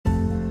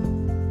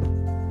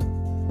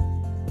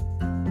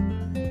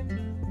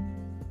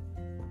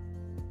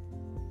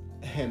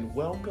and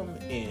welcome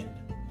in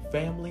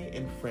family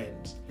and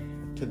friends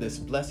to this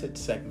blessed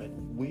segment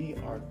we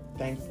are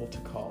thankful to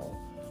call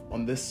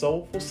on this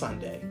soulful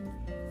Sunday,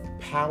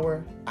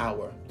 Power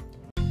Hour.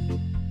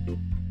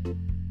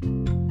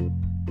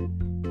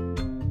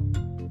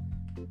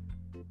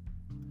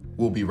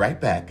 We'll be right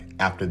back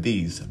after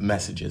these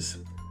messages.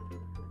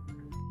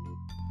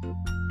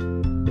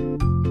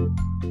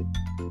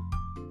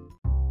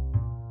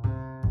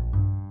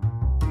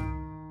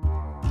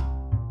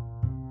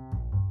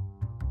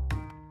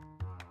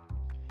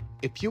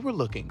 If you were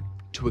looking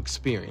to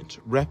experience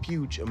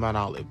Refuge Mount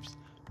Olive's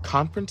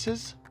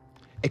conferences,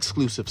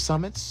 exclusive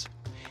summits,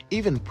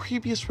 even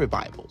previous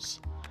revivals,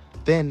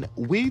 then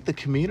we, the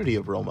community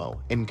of Romo,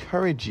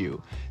 encourage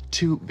you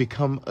to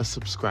become a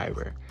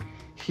subscriber.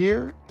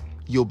 Here,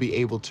 you'll be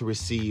able to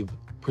receive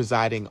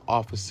presiding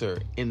officer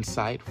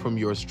insight from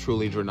yours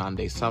truly,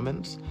 Drananda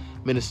Summons,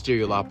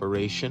 ministerial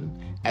operation,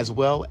 as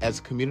well as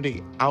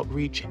community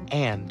outreach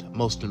and,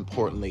 most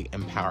importantly,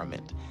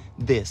 empowerment.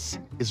 This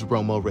is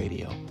Romo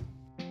Radio.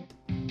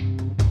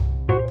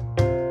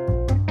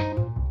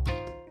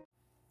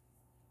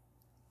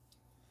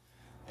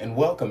 And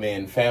welcome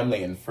in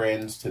family and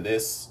friends to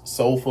this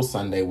soulful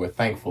Sunday we're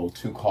thankful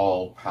to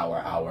call Power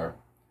Hour.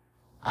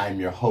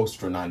 I'm your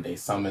host, Drananda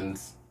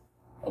Summons.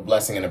 A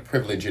blessing and a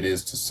privilege it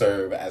is to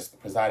serve as the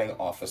presiding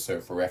officer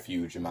for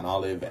Refuge in Mount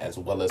Olive, as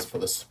well as for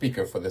the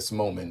speaker for this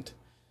moment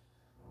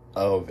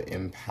of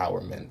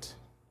empowerment.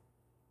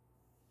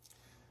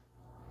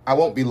 I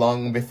won't be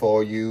long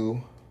before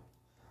you.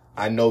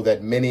 I know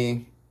that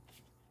many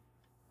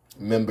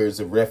members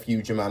of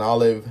Refuge in Mount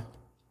Olive,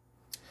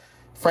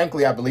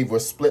 frankly, I believe we're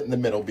split in the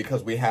middle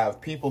because we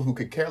have people who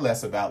could care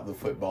less about the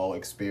football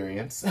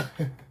experience.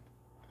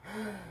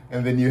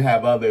 And then you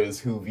have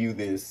others who view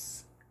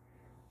this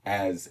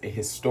as a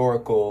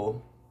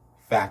historical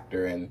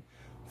factor. And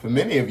for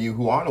many of you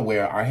who aren't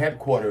aware, our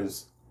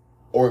headquarters,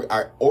 or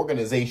our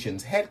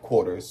organization's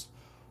headquarters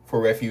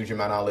for Refuge in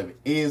Mount Olive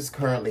is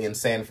currently in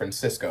San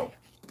Francisco.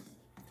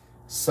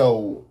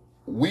 So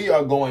we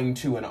are going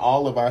to, in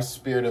all of our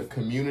spirit of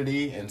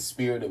community and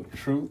spirit of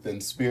truth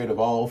and spirit of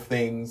all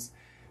things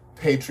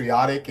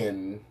patriotic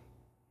and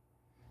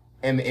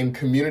in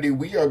community,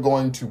 we are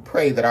going to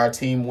pray that our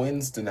team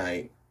wins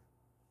tonight.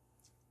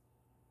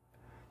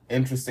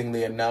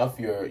 Interestingly enough,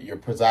 your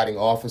presiding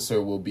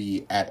officer will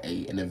be at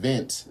an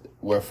event,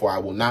 wherefore I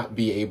will not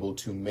be able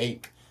to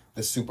make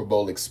the Super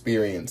Bowl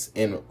experience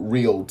in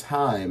real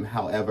time.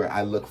 However,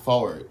 I look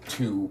forward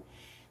to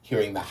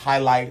hearing the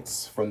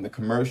highlights from the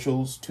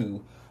commercials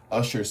to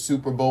Usher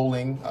Super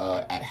Bowling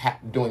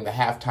doing the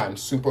halftime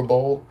Super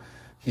Bowl.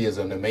 He is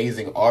an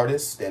amazing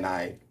artist, and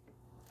I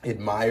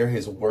admire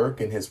his work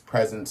and his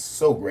presence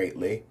so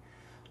greatly.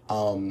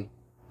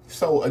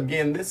 So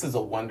again, this is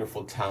a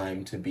wonderful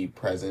time to be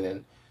present.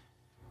 And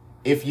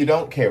if you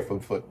don't care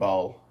for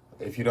football,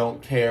 if you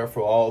don't care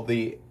for all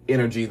the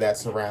energy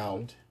that's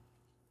around,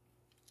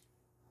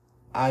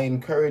 I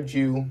encourage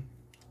you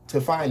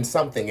to find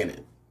something in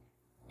it.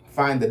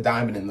 Find the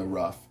diamond in the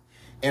rough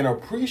and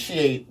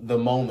appreciate the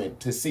moment,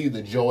 to see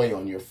the joy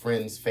on your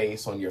friend's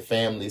face, on your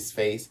family's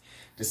face,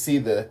 to see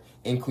the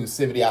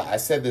inclusivity. I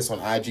said this on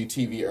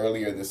IGTV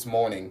earlier this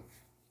morning,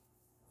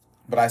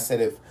 but I said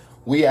if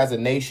we as a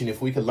nation,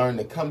 if we could learn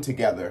to come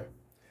together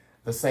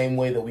the same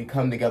way that we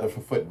come together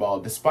for football,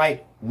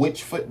 despite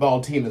which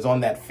football team is on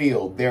that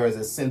field, there is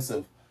a sense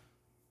of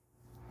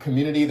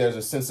community, there's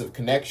a sense of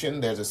connection,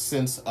 there's a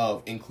sense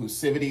of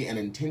inclusivity and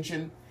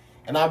intention.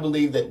 And I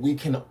believe that we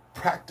can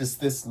practice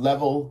this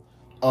level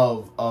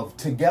of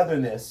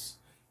togetherness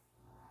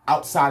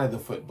outside of the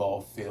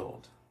football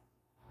field,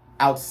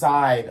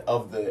 outside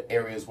of the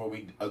areas where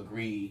we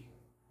agree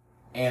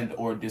and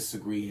or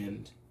disagree.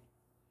 And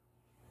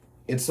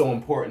it's so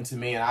important to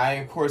me. And I,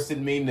 of course,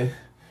 didn't mean to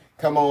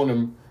come on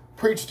and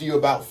preach to you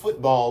about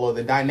football or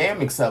the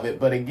dynamics of it.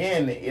 But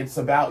again, it's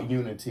about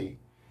unity.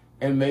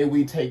 And may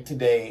we take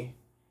today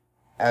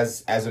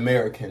as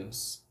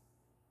Americans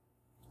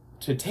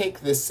to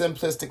take this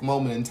simplistic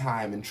moment in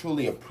time and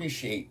truly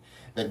appreciate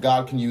that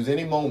God can use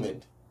any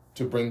moment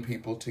to bring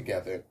people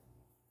together.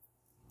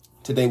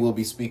 Today we'll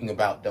be speaking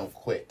about don't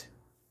quit.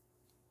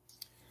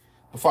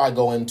 Before I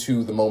go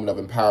into the moment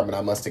of empowerment,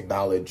 I must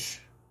acknowledge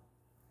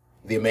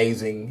the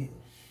amazing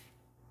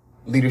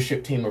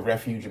leadership team of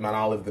Refuge in Mount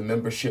Olive, the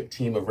membership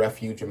team of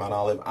Refuge in Mount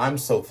Olive. I'm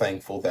so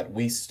thankful that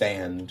we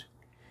stand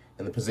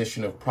in the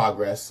position of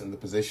progress, in the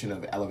position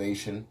of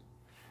elevation,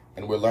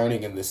 and we're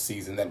learning in this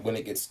season that when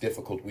it gets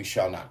difficult, we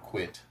shall not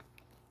quit.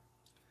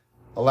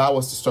 Allow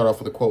us to start off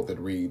with a quote that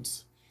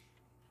reads,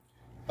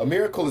 "A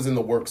miracle is in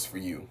the works for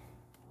you.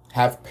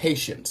 Have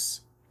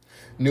patience.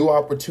 New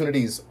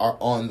opportunities are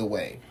on the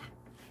way.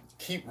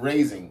 Keep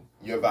raising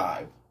your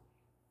vibe."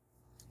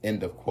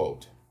 End of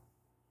quote.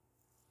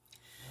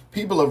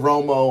 People of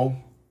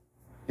Romo,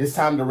 it's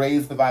time to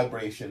raise the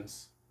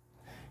vibrations.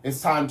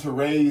 It's time to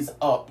raise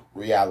up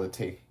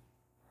reality.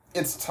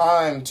 It's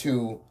time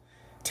to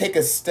take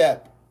a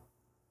step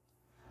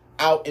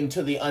out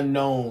into the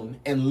unknown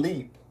and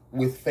leap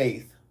with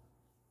faith.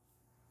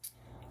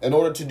 In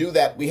order to do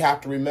that, we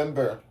have to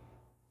remember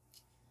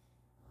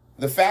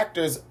the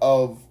factors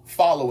of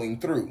following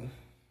through.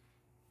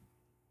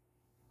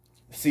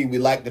 See, we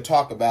like to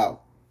talk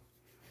about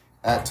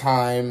at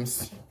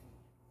times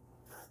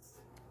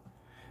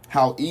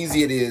how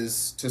easy it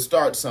is to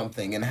start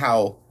something and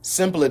how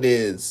simple it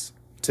is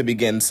to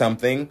begin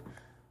something,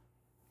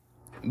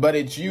 but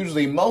it's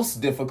usually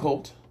most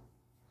difficult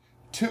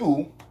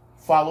to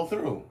follow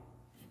through.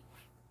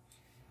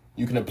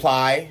 You can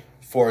apply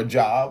for a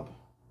job,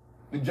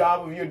 the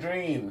job of your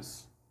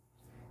dreams,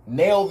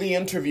 nail the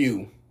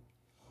interview,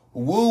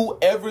 woo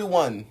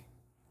everyone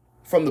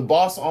from the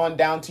boss on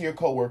down to your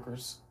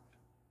coworkers.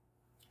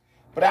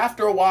 But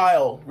after a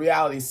while,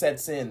 reality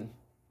sets in.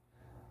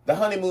 The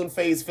honeymoon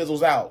phase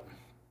fizzles out,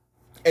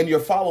 and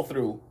your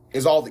follow-through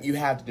is all that you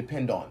have to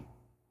depend on.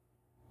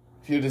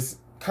 If you're just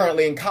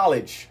currently in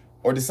college,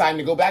 or deciding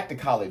to go back to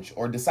college,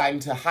 or deciding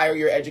to hire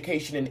your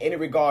education in any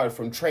regard,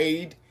 from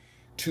trade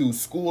to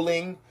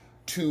schooling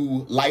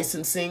to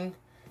licensing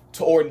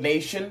to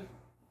ordination,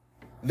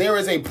 there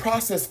is a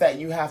process that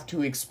you have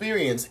to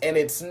experience, and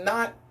it's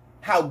not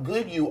how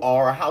good you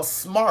are, or how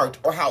smart,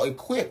 or how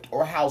equipped,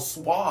 or how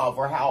suave,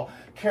 or how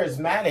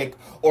charismatic,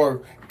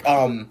 or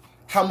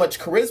how much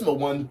charisma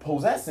one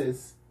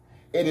possesses.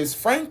 It is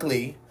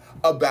frankly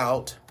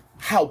about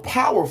how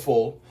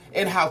powerful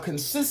and how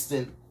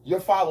consistent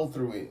your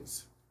follow-through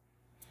is.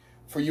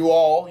 For you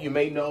all, you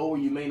may know or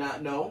you may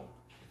not know,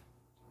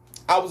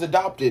 I was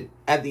adopted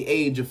at the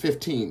age of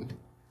 15.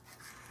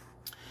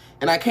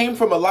 And I came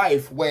from a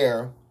life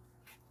where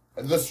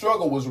the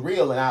struggle was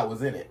real and I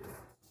was in it.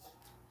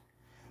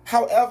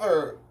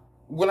 However,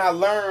 when I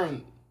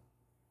learned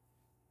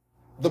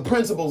the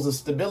principles of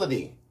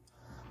stability,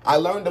 I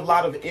learned a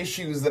lot of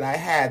issues that I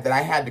had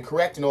to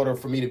correct in order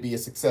for me to be a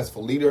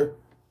successful leader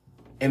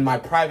in my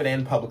private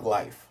and public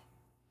life.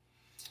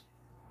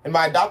 And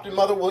my adopted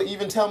mother will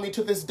even tell me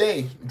to this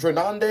day,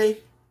 Drananda,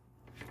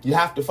 you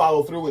have to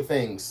follow through with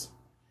things.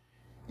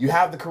 You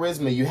have the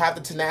charisma, you have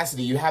the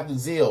tenacity, you have the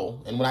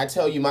zeal. And when I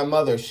tell you my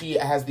mother, she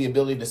has the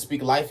ability to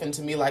speak life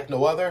into me like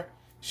no other,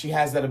 she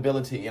has that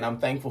ability, and I'm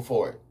thankful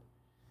for it.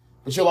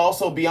 But she'll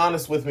also be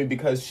honest with me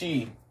because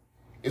she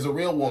is a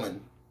real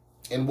woman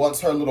and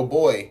wants her little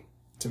boy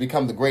to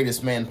become the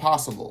greatest man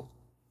possible.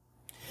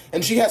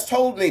 And she has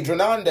told me,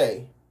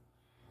 Drananda,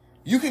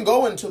 you can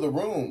go into the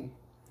room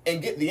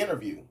and get the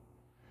interview.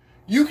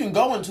 You can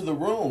go into the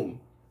room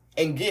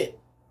and get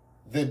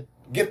the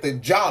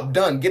job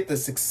done, get the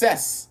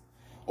success,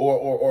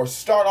 or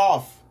start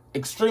off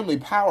extremely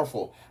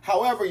powerful.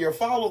 However, your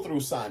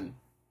follow-through, son,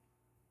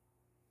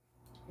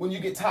 when you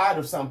get tired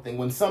of something,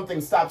 when something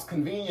stops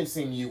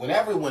conveniencing you, when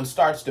everyone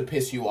starts to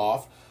piss you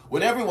off,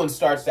 when everyone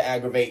starts to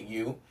aggravate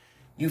you,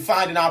 you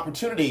find an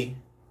opportunity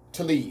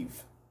to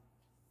leave,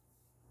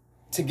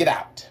 to get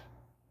out.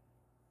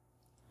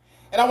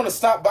 And I want to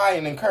stop by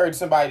and encourage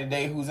somebody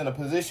today who's in a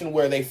position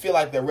where they feel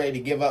like they're ready to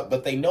give up,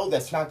 but they know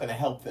that's not going to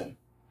help them.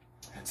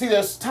 See,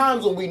 there's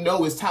times when we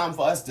know it's time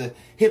for us to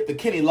hit the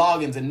Kenny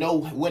Loggins and know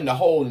when to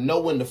hold and know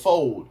when to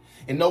fold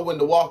and know when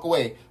to walk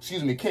away.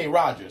 Excuse me, Kenny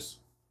Rogers.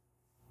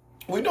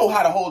 We know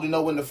how to hold and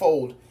know when to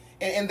fold.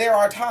 And there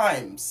are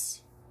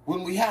times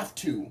when we have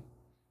to.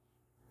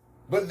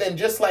 But then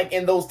just like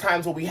in those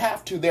times when we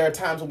have to, there are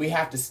times when we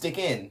have to stick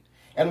in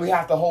and we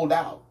have to hold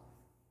out.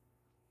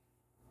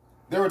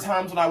 There were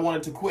times when I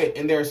wanted to quit,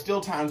 and there are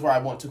still times where I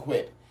want to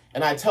quit.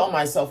 And I tell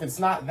myself it's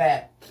not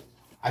that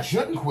I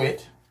shouldn't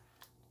quit.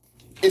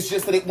 It's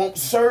just that it won't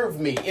serve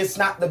me. It's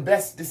not the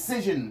best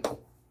decision.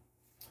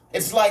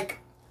 It's like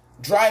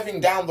driving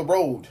down the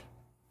road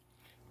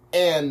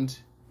and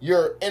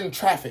you're in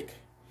traffic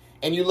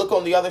and you look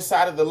on the other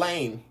side of the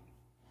lane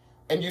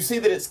and you see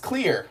that it's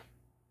clear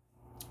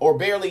or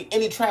barely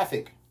any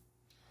traffic.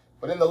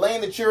 But in the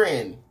lane that you're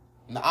in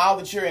the aisle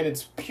that you're in,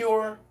 it's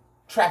pure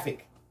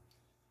traffic.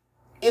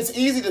 It's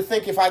easy to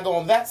think if I go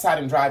on that side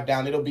and drive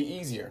down, it'll be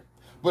easier.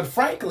 But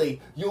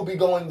frankly, you'll be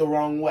going the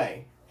wrong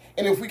way.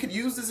 And if we could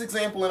use this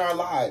example in our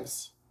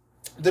lives,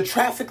 the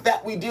traffic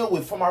that we deal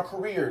with from our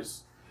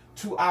careers,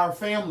 to our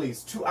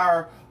families, to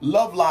our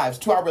love lives,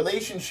 to our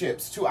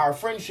relationships, to our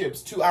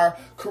friendships, to our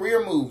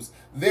career moves,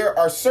 there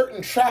are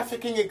certain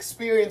trafficking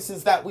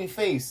experiences that we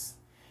face.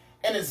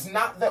 And it's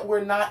not that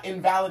we're not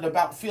invalid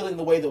about feeling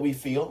the way that we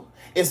feel.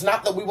 It's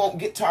not that we won't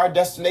get to our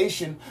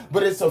destination,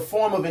 but it's a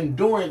form of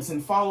endurance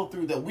and follow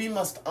through that we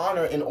must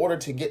honor in order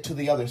to get to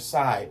the other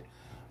side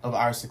of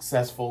our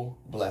successful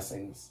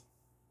blessings.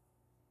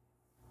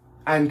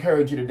 I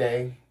encourage you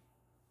today,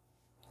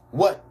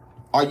 what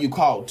are you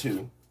called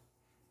to?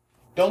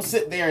 Don't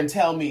sit there and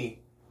tell me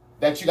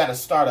that you got to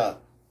start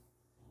up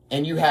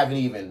and you haven't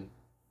even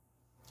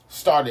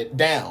started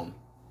down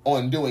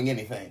on doing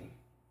anything.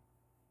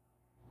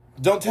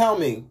 Don't tell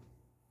me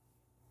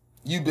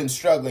you've been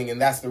struggling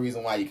and that's the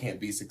reason why you can't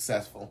be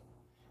successful.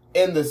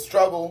 In the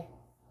struggle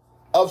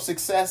of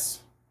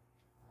success,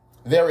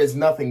 there is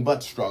nothing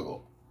but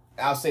struggle.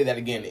 I'll say that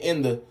again.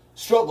 In the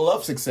struggle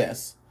of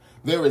success,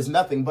 there is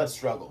nothing but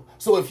struggle.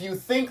 So if you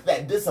think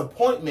that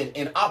disappointment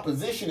and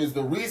opposition is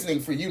the reasoning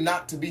for you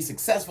not to be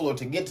successful or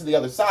to get to the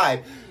other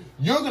side,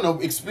 you're going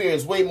to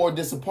experience way more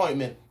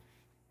disappointment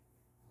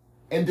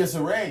and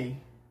disarray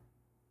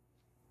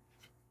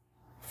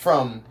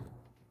from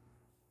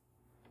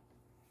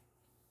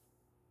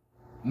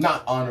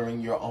not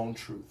honoring your own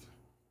truth.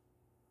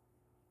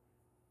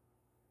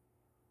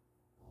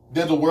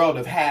 There's a world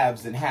of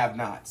haves and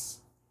have-nots.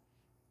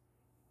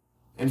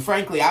 And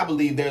frankly, I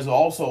believe there's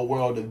also a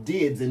world of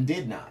dids and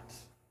did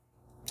nots.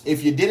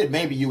 If you did it,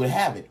 maybe you would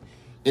have it.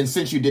 And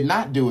since you did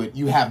not do it,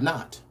 you have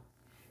not.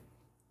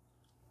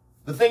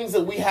 The things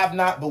that we have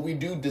not, but we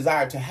do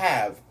desire to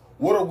have,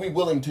 what are we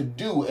willing to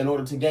do in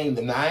order to gain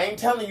them? Now, I ain't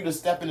telling you to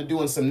step into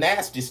doing some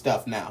nasty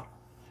stuff now.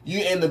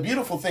 And the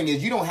beautiful thing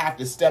is you don't have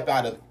to step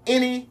out of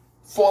any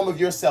form of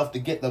yourself to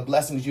get the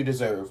blessings you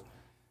deserve.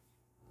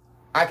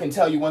 I can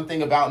tell you one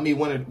thing about me,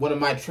 one of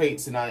my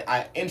traits, and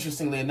I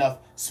interestingly enough,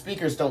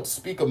 speakers don't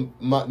speak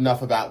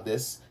enough about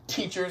this.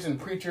 Teachers and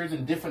preachers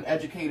and different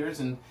educators,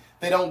 and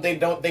they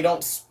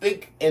don't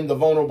speak in the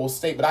vulnerable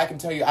state, but I can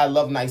tell you I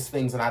love nice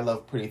things and I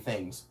love pretty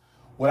things.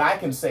 What I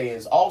can say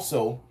is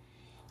also,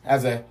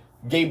 as a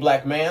gay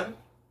black man,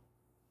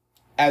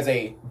 as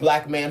a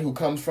black man who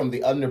comes from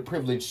the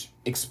underprivileged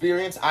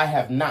experience, I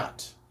have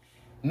not,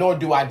 nor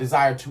do I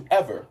desire to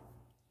ever,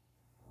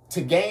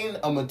 to gain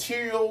a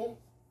material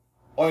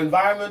or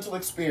environmental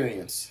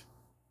experience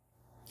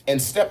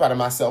and step out of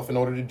myself in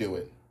order to do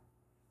it.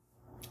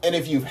 And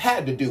if you've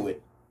had to do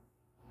it,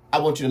 I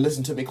want you to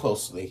listen to me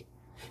closely.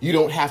 You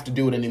don't have to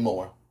do it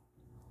anymore.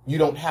 You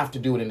don't have to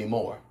do it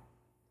anymore.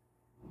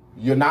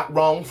 You're not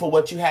wrong for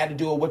what you had to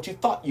do or what you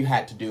thought you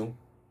had to do.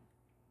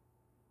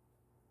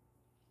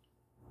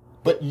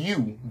 But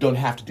you don't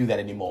have to do that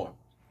anymore.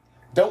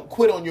 Don't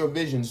quit on your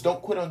visions.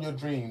 Don't quit on your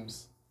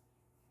dreams.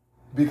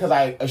 Because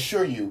I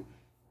assure you,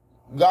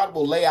 God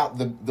will lay out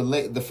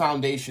the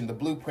foundation, the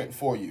blueprint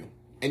for you.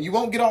 And you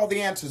won't get all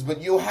the answers, but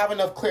you'll have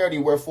enough clarity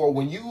wherefore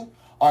when you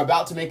are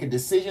about to make a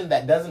decision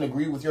that doesn't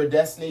agree with your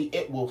destiny,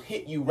 it will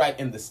hit you right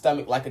in the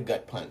stomach like a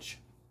gut punch.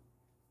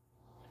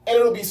 And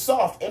it'll be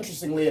soft,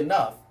 interestingly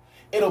enough.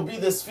 It'll be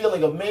this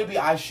feeling of maybe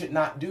I should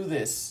not do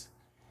this.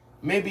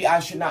 Maybe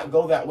I should not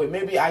go that way.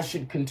 Maybe I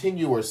should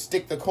continue or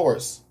stick the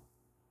course.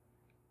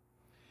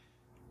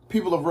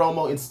 People of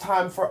Romo, it's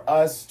time for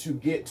us to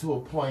get to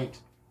a point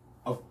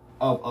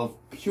of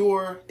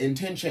pure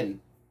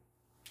intention.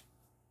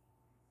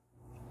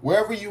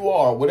 Wherever you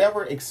are,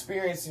 whatever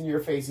experience you're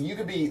facing, you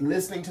could be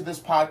listening to this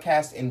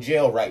podcast in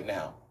jail right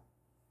now.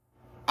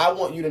 I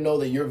want you to know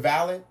that you're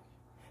valid,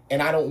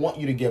 and I don't want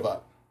you to give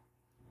up.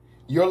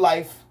 Your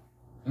life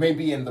may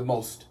be in the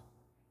most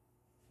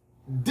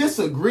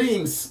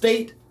disagreeing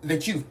state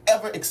that you've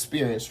ever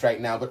experienced right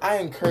now, but I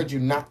encourage you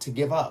not to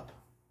give up.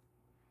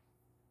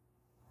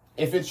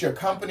 If it's your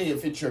company,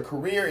 if it's your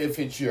career, if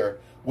it's your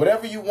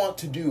whatever you want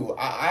to do,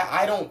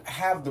 I don't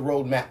have the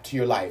roadmap to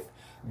your life.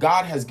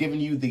 God has given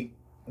you the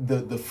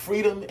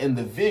freedom and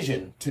the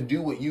vision to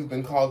do what you've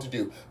been called to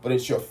do, but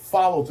it's your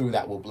follow through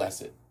that will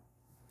bless it.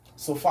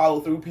 So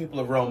follow through, people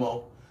of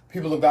Romo.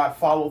 People of God,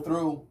 follow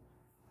through.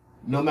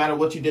 No matter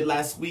what you did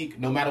last week,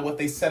 no matter what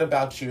they said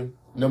about you,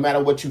 no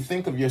matter what you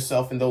think of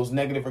yourself in those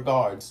negative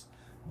regards,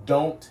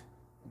 don't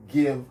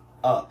give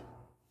up.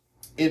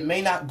 It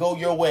may not go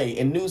your way,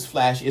 and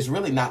newsflash, is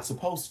really not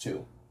supposed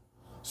to.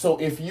 So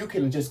if you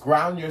can just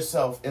ground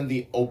yourself in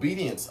the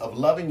obedience of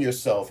loving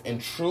yourself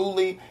and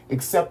truly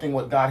accepting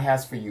what God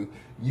has for you,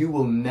 you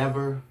will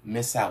never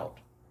miss out.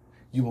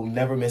 You will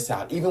never miss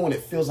out. Even when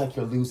it feels like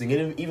you're losing,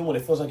 even when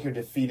it feels like you're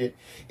defeated,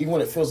 even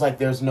when it feels like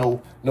there's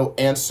no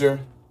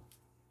answer,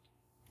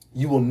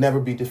 you will never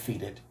be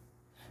defeated.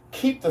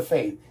 Keep the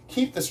faith,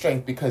 keep the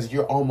strength, because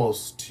you're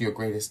almost to your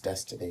greatest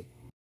destiny.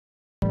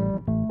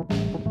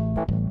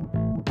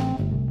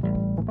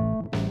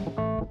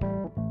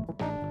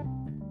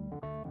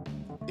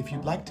 If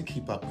you'd like to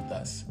keep up with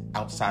us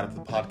outside of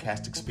the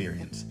podcast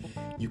experience,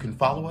 you can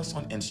follow us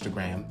on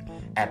Instagram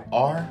at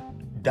r.o.m.o_.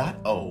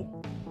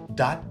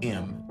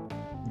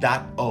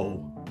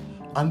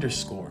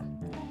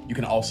 You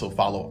can also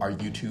follow our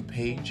YouTube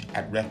page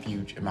at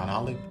Refuge in Mount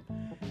Olive,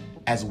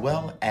 as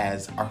well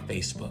as our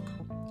Facebook.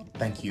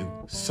 Thank you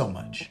so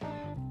much.